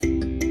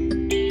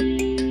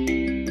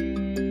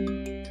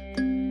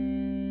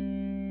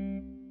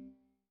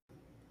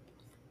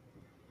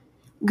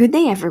Good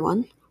day,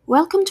 everyone.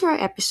 Welcome to our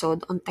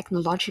episode on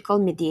technological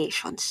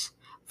mediations.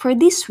 For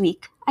this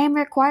week, I am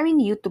requiring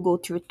you to go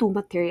through two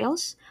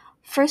materials,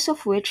 first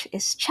of which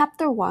is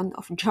Chapter 1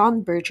 of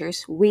John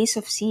Berger's Ways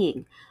of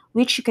Seeing,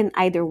 which you can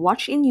either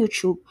watch in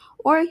YouTube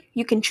or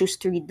you can choose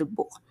to read the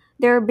book.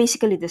 They're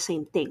basically the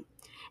same thing.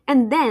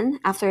 And then,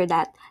 after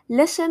that,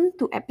 listen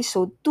to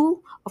Episode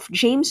 2 of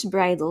James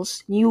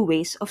Bridle's New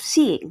Ways of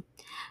Seeing.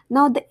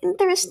 Now, the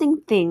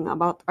interesting thing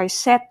about our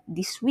set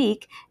this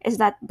week is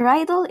that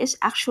Bridal is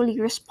actually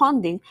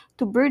responding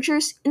to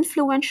Berger's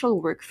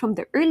influential work from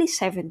the early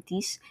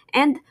 70s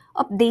and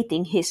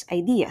updating his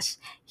ideas.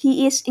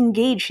 He is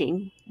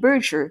engaging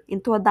Berger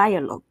into a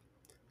dialogue.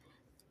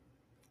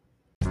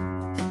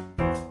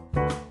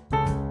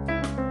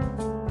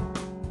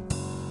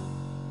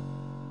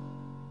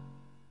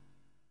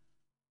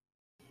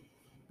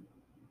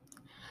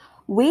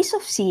 Ways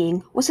of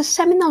Seeing was a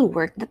seminal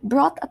work that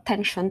brought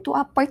attention to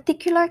a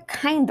particular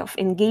kind of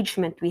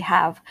engagement we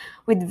have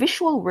with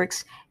visual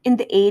works in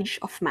the age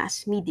of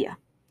mass media.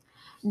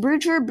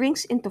 Berger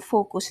brings into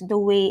focus the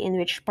way in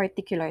which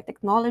particular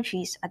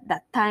technologies at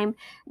that time,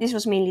 this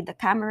was mainly the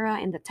camera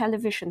and the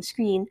television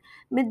screen,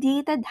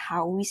 mediated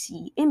how we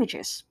see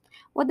images.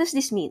 What does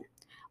this mean?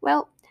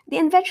 Well, the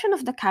invention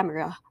of the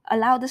camera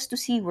allowed us to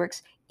see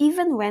works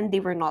even when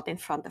they were not in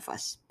front of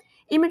us.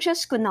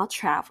 Images could now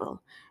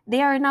travel.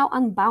 They are now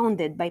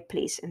unbounded by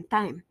place and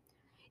time.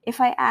 If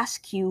I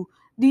ask you,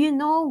 do you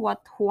know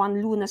what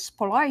Juan Luna's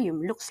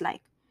Polarium looks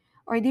like?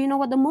 Or do you know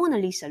what the Mona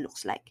Lisa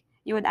looks like?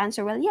 You would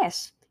answer, well,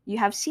 yes, you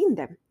have seen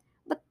them.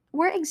 But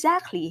where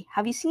exactly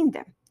have you seen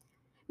them?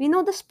 We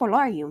know the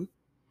Polarium,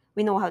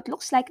 we know how it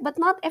looks like, but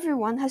not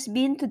everyone has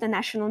been to the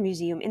National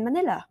Museum in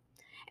Manila.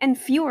 And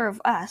fewer of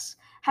us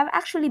have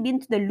actually been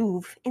to the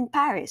Louvre in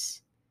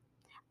Paris.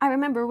 I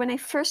remember when I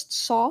first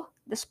saw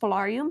the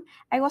Spolarium,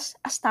 I was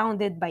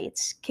astounded by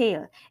its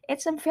scale.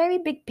 It's a very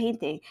big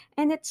painting,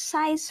 and its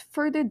size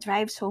further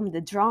drives home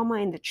the drama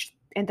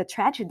and the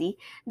tragedy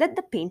that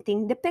the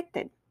painting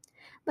depicted.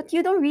 But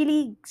you don't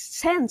really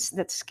sense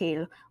that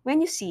scale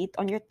when you see it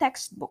on your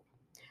textbook.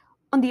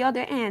 On the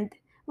other hand,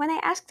 when I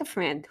asked a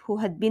friend who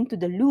had been to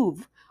the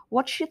Louvre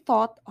what she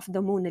thought of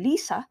the Mona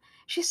Lisa,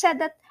 she said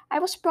that I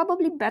was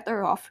probably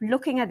better off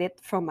looking at it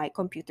from my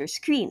computer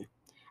screen.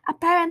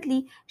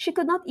 Apparently, she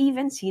could not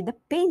even see the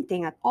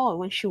painting at all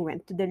when she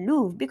went to the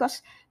Louvre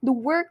because the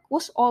work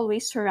was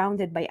always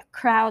surrounded by a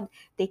crowd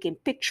taking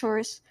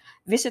pictures.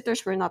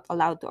 Visitors were not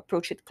allowed to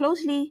approach it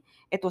closely.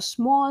 It was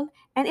small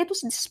and it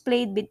was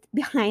displayed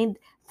behind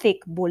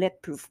thick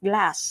bulletproof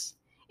glass.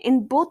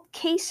 In both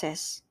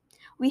cases,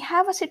 we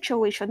have a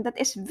situation that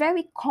is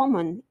very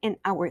common in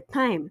our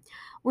time,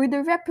 where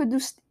the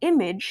reproduced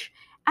image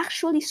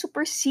actually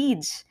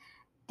supersedes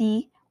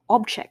the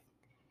object.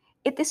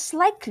 It is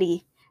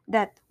likely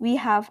that we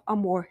have a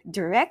more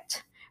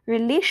direct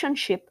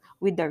relationship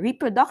with the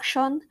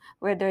reproduction,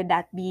 whether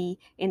that be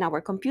in our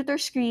computer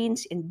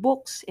screens, in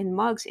books, in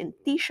mugs, in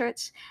t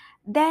shirts,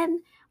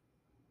 than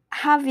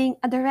having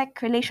a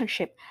direct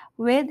relationship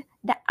with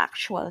the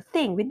actual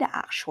thing, with the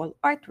actual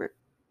artwork.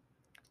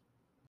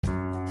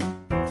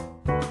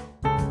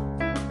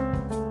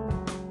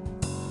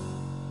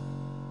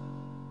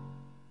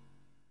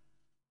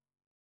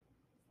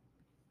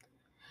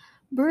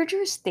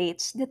 Berger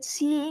states that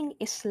seeing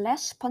is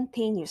less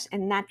spontaneous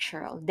and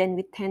natural than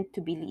we tend to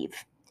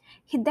believe.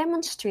 He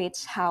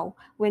demonstrates how,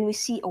 when we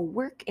see a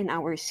work in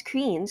our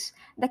screens,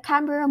 the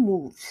camera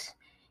moves.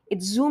 It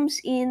zooms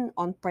in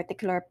on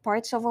particular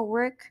parts of a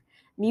work,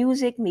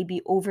 music may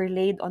be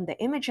overlaid on the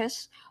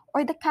images,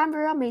 or the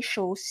camera may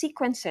show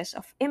sequences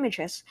of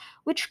images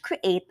which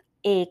create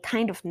a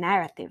kind of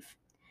narrative.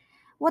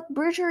 What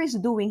Berger is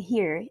doing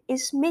here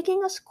is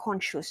making us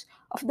conscious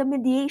of the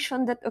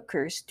mediation that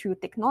occurs through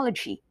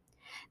technology,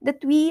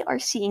 that we are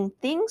seeing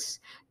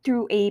things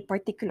through a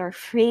particular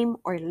frame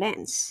or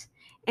lens.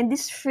 And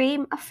this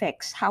frame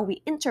affects how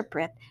we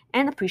interpret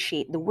and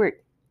appreciate the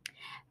work.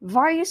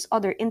 Various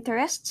other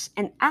interests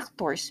and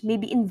actors may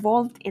be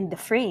involved in the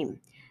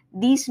frame.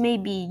 These may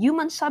be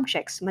human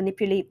subjects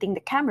manipulating the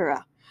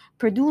camera,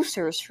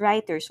 producers,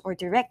 writers, or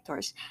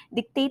directors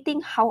dictating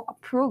how a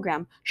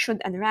program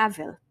should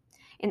unravel.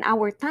 In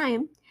our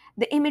time,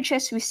 the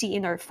images we see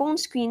in our phone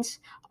screens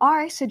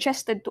are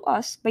suggested to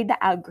us by the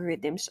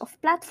algorithms of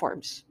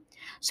platforms.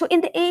 So,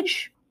 in the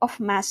age of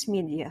mass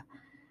media,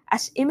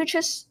 as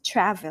images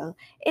travel,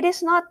 it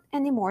is not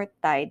anymore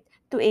tied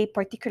to a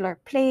particular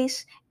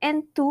place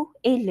and to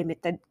a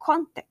limited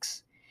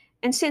context.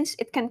 And since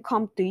it can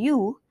come to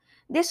you,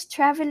 this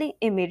traveling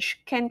image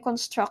can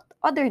construct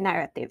other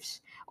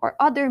narratives or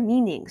other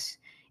meanings.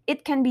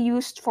 It can be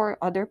used for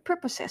other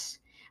purposes.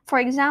 For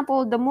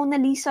example, the Mona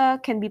Lisa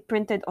can be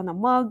printed on a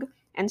mug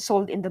and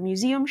sold in the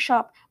museum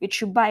shop,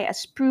 which you buy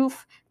as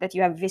proof that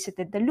you have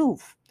visited the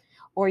Louvre.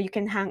 Or you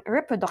can hang a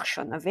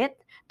reproduction of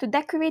it to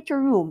decorate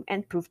your room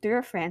and prove to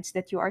your friends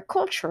that you are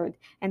cultured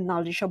and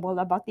knowledgeable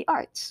about the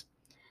arts.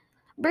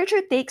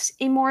 Berger takes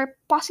a more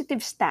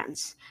positive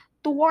stance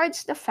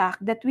towards the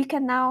fact that we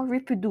can now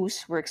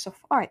reproduce works of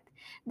art,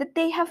 that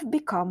they have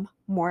become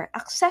more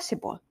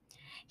accessible.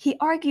 He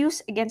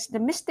argues against the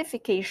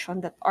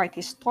mystification that art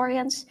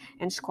historians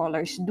and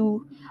scholars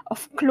do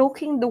of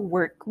cloaking the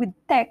work with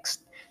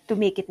text to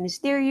make it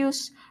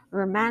mysterious,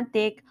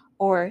 romantic,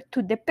 or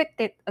to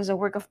depict it as a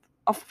work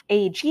of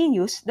a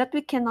genius that we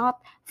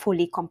cannot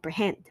fully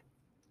comprehend.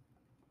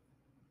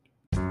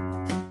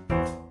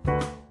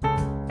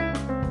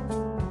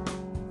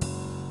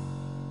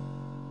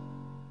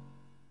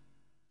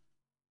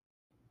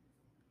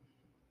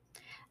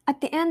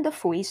 At the end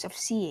of Ways of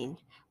Seeing,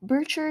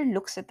 Bircher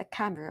looks at the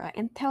camera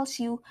and tells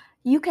you,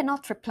 "You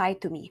cannot reply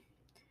to me."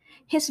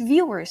 His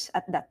viewers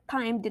at that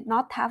time did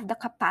not have the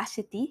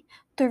capacity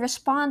to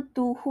respond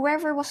to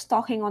whoever was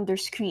talking on their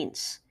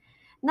screens.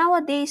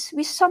 Nowadays,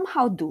 we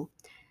somehow do.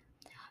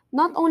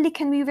 Not only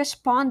can we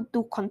respond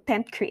to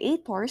content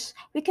creators,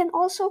 we can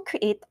also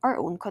create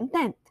our own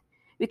content.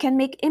 We can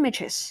make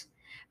images,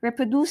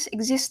 reproduce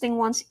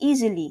existing ones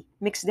easily,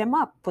 mix them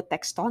up, put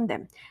text on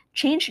them,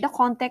 change the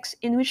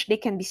context in which they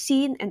can be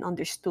seen and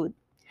understood.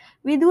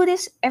 We do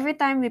this every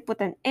time we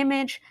put an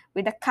image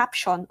with a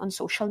caption on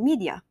social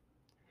media.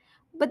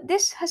 But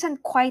this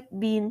hasn't quite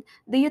been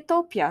the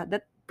utopia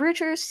that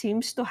Bridger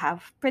seems to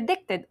have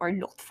predicted or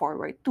looked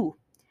forward to.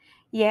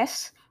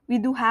 Yes, we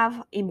do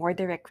have a more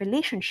direct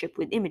relationship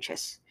with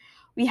images.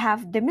 We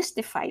have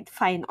demystified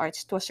fine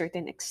arts to a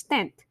certain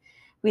extent.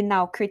 We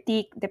now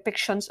critique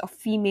depictions of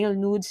female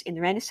nudes in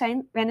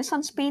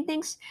Renaissance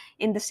paintings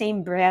in the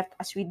same breath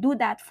as we do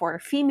that for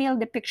female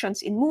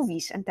depictions in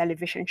movies and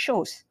television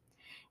shows.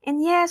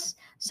 And yes,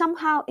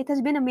 somehow it has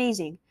been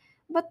amazing,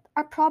 but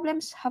our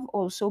problems have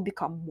also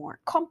become more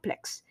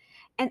complex.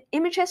 And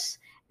images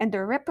and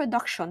their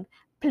reproduction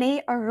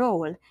play a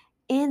role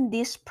in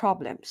these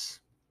problems.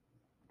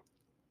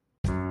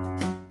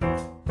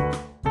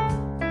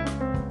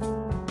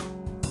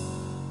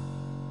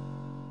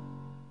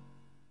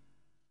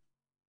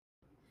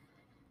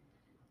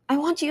 I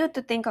want you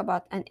to think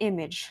about an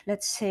image,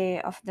 let's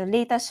say, of the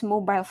latest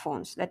mobile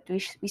phones that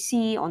we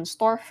see on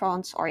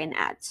storefronts or in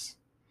ads.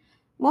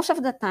 Most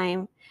of the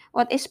time,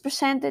 what is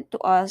presented to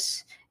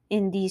us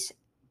in these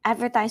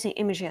advertising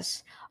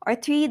images are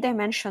three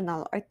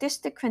dimensional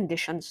artistic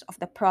renditions of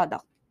the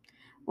product.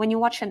 When you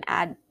watch an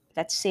ad,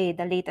 let's say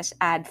the latest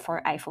ad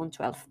for iPhone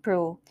 12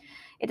 Pro,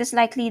 it is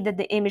likely that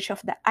the image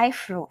of the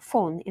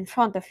iPhone in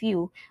front of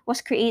you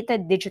was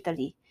created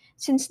digitally,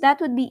 since that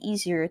would be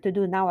easier to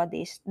do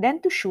nowadays than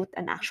to shoot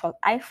an actual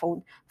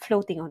iPhone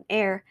floating on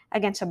air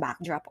against a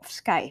backdrop of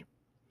sky.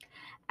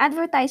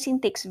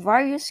 Advertising takes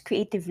various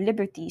creative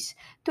liberties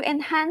to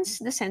enhance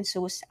the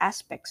sensuous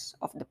aspects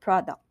of the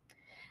product.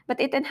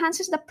 But it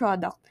enhances the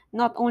product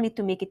not only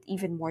to make it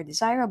even more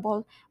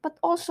desirable, but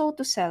also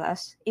to sell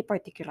us a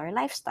particular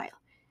lifestyle,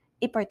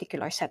 a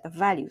particular set of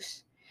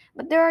values.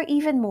 But there are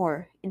even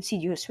more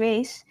insidious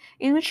ways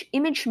in which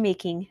image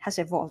making has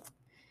evolved.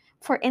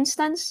 For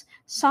instance,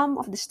 some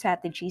of the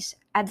strategies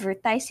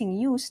advertising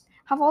used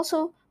have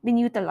also been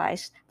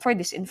utilized for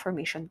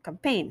disinformation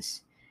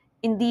campaigns.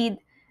 Indeed,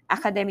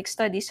 academic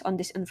studies on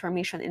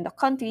disinformation in the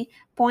country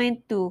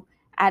point to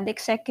ad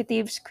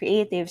executives,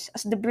 creatives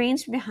as the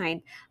brains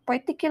behind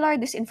particular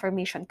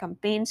disinformation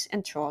campaigns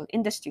and troll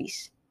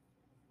industries.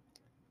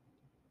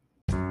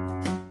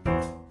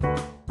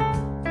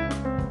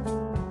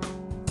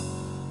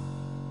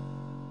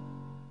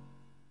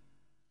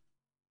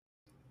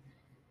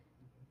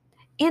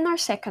 In our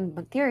second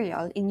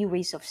material, in New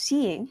Ways of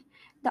Seeing,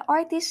 the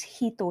artist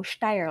Hito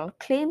Steyrl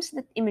claims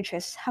that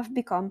images have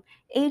become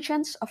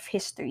agents of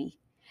history,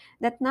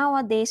 that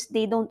nowadays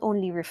they don't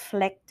only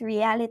reflect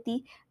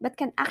reality, but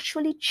can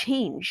actually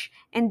change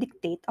and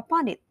dictate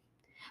upon it.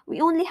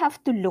 We only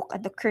have to look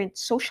at the current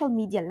social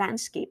media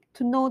landscape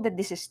to know that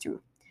this is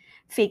true.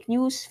 Fake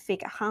news,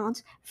 fake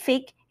accounts,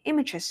 fake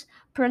images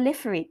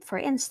proliferate, for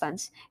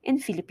instance, in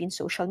Philippine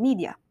social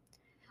media.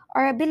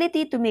 Our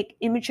ability to make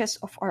images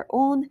of our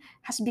own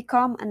has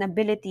become an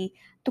ability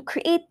to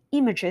create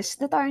images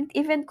that aren't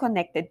even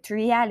connected to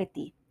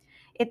reality.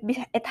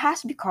 It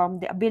has become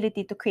the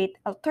ability to create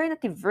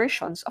alternative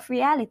versions of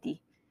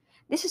reality.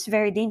 This is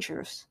very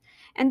dangerous.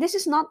 And this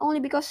is not only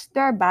because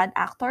there are bad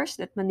actors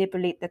that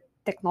manipulate the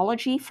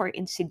technology for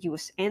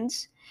insidious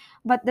ends,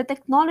 but the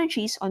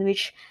technologies on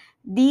which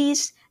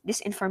these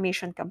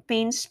disinformation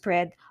campaigns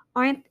spread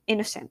aren't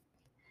innocent.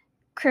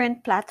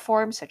 Current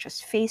platforms such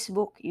as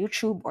Facebook,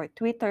 YouTube, or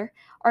Twitter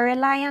are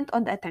reliant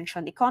on the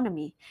attention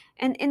economy,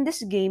 and in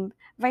this game,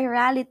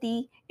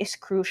 virality is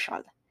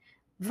crucial.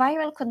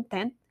 Viral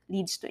content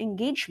leads to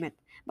engagement,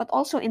 but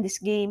also in this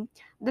game,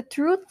 the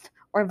truth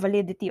or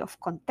validity of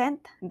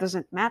content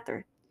doesn't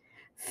matter.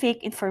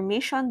 Fake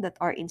information that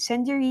are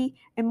incendiary,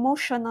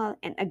 emotional,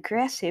 and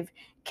aggressive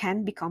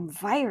can become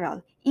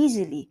viral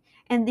easily,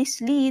 and this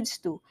leads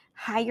to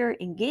higher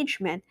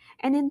engagement,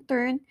 and in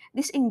turn,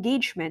 this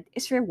engagement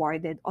is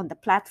rewarded on the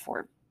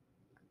platform.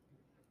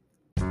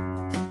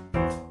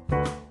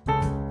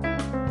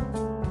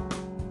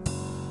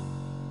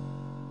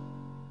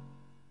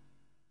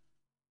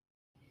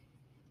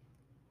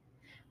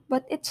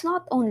 But it's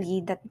not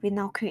only that we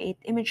now create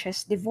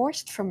images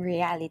divorced from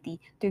reality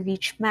to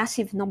reach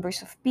massive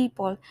numbers of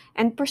people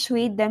and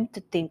persuade them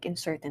to think in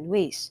certain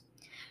ways.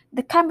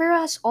 The camera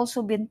has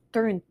also been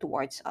turned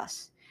towards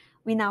us.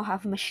 We now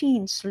have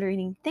machines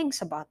learning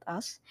things about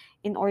us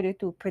in order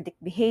to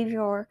predict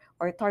behavior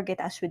or target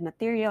us with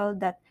material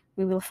that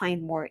we will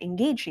find more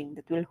engaging,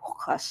 that will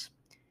hook us.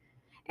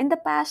 In the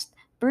past,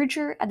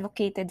 Berger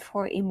advocated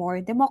for a more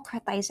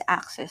democratized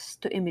access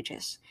to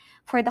images,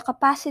 for the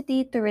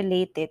capacity to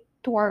relate it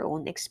to our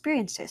own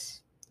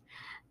experiences.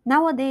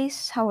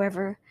 Nowadays,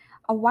 however,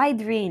 a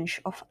wide range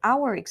of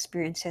our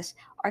experiences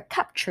are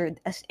captured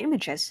as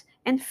images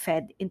and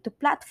fed into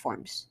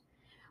platforms.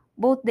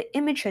 Both the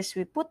images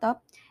we put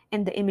up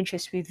and the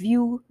images we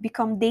view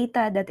become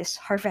data that is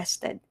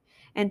harvested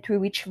and through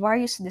which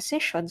various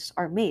decisions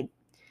are made.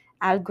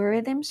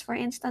 Algorithms, for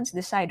instance,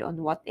 decide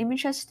on what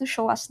images to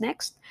show us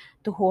next,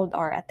 to hold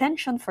our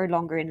attention for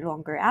longer and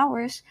longer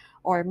hours,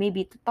 or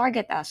maybe to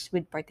target us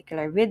with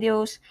particular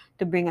videos,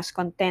 to bring us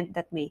content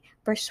that may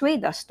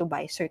persuade us to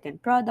buy certain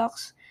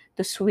products,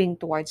 to swing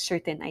towards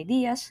certain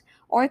ideas,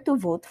 or to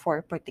vote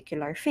for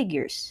particular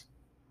figures.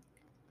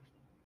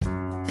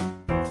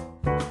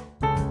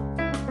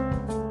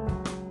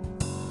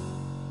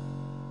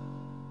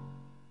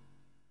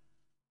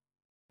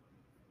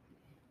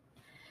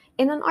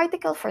 In an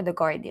article for The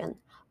Guardian,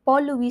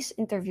 Paul Lewis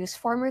interviews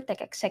former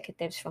tech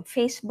executives from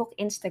Facebook,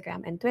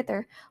 Instagram, and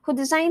Twitter who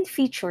designed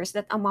features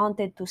that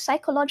amounted to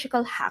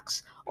psychological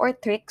hacks or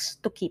tricks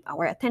to keep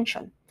our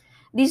attention.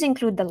 These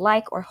include the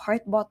like or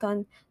heart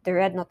button, the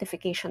red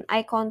notification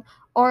icon,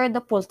 or the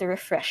pull to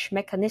refresh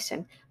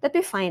mechanism that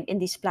we find in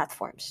these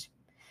platforms.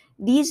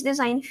 These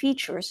design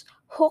features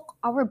hook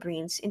our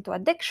brains into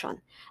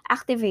addiction,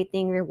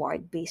 activating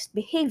reward based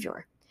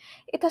behavior.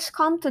 It has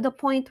come to the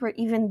point where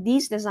even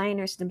these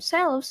designers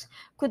themselves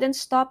couldn't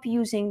stop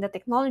using the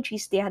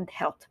technologies they had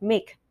helped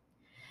make.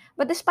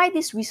 But despite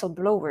these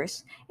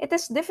whistleblowers, it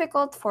is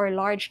difficult for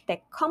large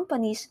tech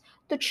companies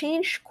to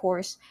change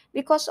course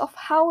because of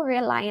how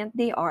reliant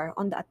they are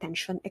on the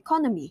attention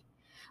economy.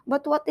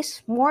 But what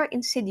is more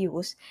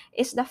insidious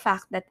is the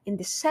fact that in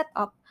this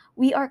setup,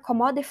 we are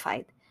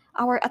commodified.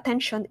 Our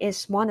attention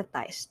is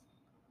monetized.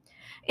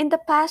 In the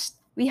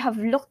past, we have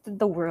looked at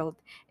the world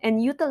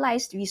and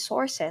utilized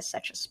resources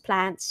such as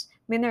plants,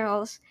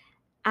 minerals,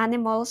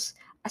 animals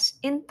as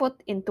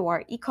input into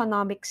our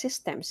economic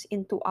systems,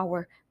 into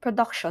our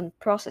production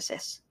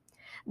processes.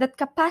 That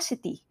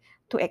capacity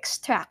to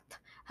extract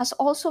has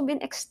also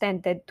been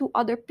extended to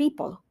other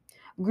people.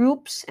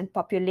 Groups and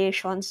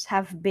populations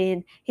have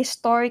been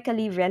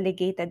historically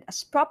relegated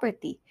as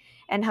property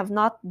and have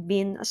not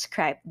been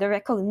ascribed the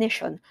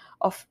recognition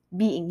of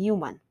being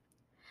human.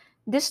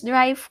 This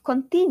drive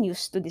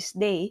continues to this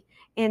day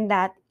in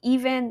that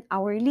even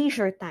our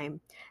leisure time,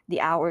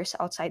 the hours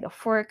outside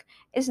of work,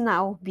 is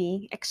now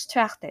being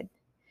extracted.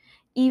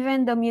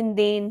 Even the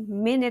mundane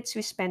minutes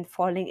we spend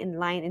falling in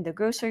line in the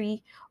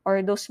grocery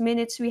or those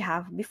minutes we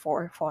have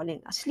before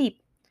falling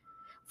asleep.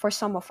 For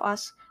some of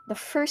us, the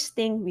first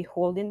thing we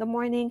hold in the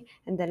morning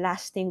and the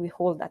last thing we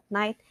hold at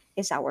night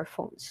is our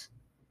phones.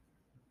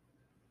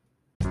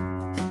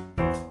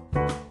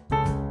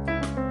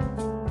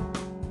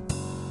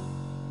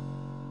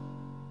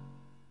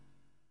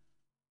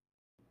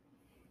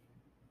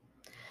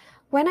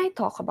 When I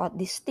talk about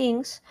these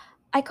things,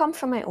 I come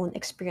from my own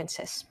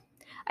experiences.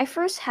 I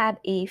first had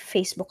a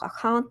Facebook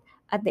account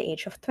at the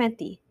age of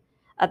 20.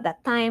 At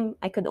that time,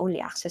 I could only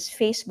access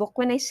Facebook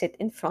when I sit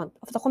in front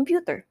of the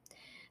computer.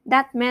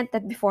 That meant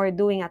that before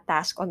doing a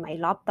task on my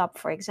laptop,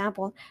 for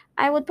example,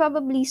 I would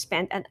probably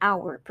spend an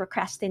hour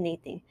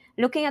procrastinating,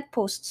 looking at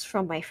posts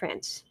from my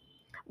friends.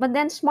 But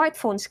then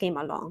smartphones came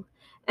along,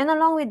 and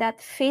along with that,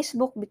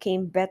 Facebook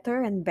became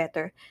better and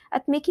better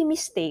at making me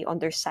stay on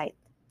their site.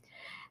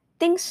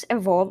 Things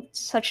evolved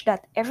such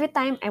that every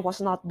time I was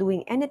not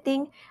doing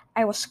anything,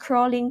 I was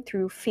scrolling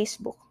through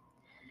Facebook.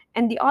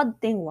 And the odd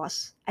thing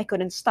was, I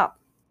couldn't stop.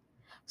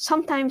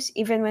 Sometimes,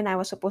 even when I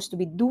was supposed to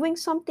be doing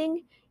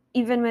something,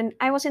 even when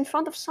I was in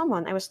front of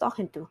someone I was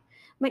talking to,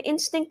 my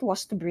instinct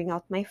was to bring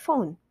out my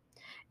phone.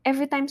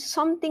 Every time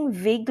something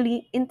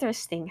vaguely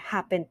interesting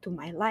happened to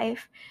my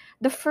life,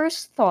 the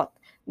first thought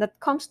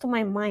that comes to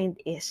my mind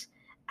is,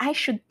 I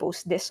should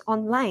post this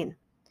online.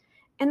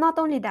 And not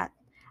only that,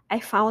 I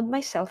found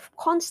myself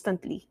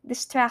constantly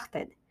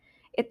distracted.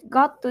 It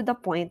got to the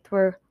point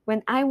where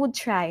when I would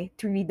try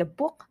to read a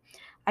book,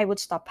 I would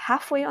stop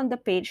halfway on the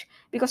page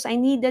because I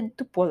needed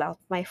to pull out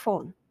my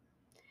phone.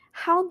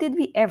 How did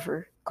we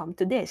ever come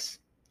to this?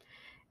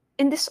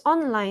 In this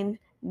online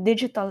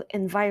digital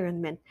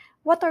environment,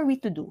 what are we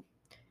to do?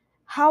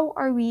 How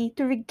are we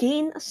to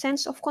regain a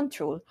sense of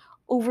control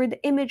over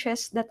the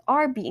images that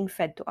are being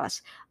fed to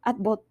us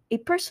at both a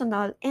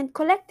personal and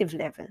collective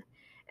level?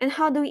 And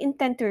how do we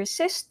intend to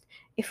resist,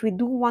 if we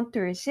do want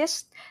to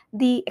resist,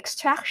 the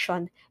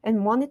extraction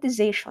and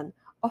monetization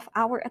of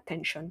our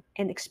attention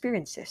and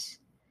experiences?